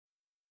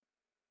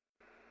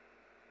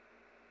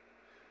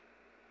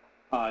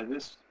Hi,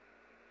 this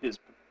is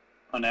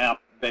an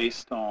app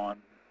based on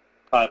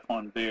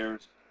Python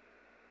Bear's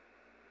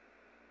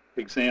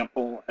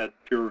example at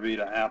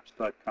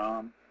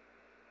purevitaapps.com.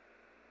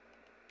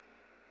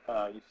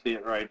 You see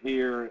it right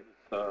here.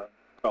 It's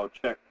called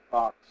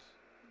CheckBox.php,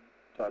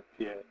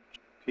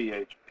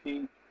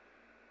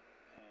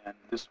 and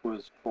this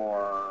was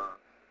for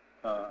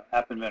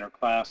App Inventor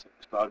Classic.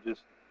 So I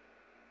just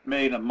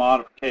made a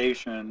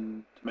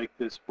modification to make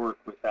this work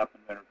with App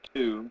Inventor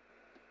 2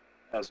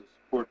 as a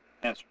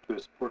answer to a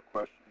support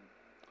question.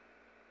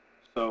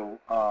 So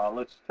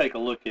let's take a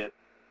look at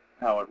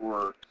how it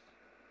works.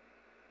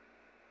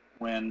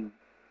 When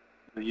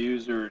the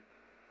user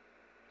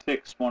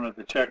ticks one of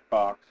the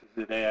checkboxes,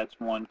 it adds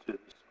 1 to the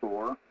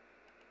score.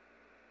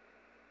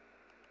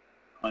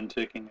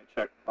 Unticking a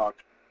checkbox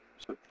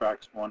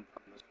subtracts 1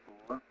 from the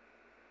score.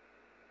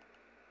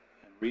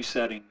 And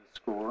resetting the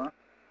score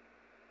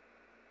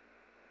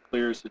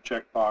clears the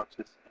checkboxes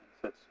and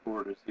sets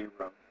score to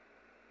 0.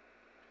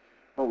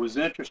 What was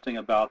interesting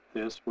about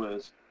this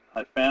was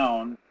I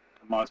found,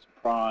 to my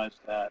surprise,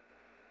 that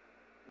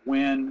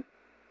when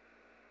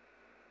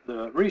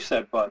the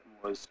reset button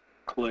was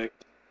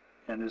clicked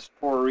and this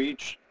for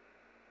each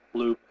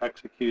loop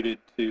executed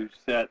to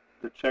set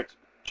the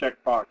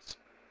checkbox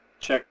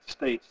checked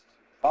states to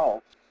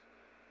false,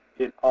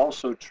 it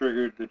also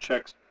triggered the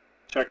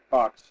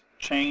checkbox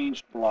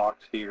changed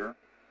blocks here,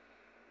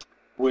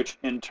 which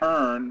in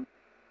turn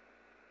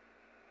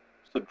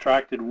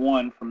subtracted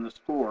 1 from the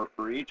score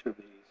for each of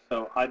these.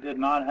 So I did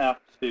not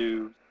have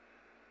to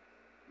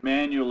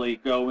manually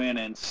go in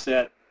and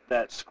set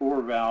that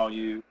score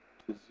value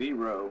to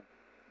 0.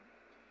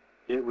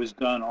 It was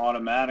done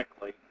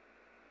automatically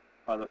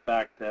by the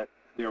fact that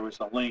there was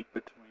a link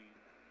between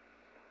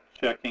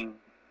checking,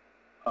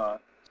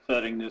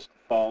 setting this to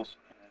false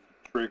and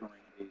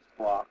triggering these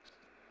blocks.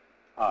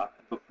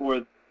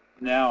 Before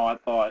now, I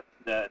thought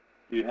that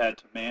you had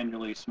to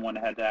manually, someone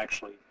had to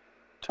actually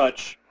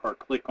touch or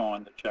click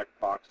on the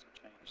checkbox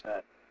to change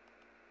that,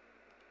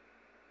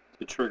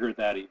 to trigger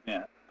that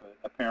event. But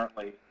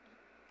apparently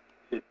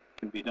it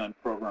can be done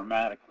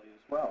programmatically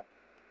as well.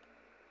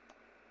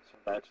 So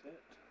that's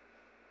it.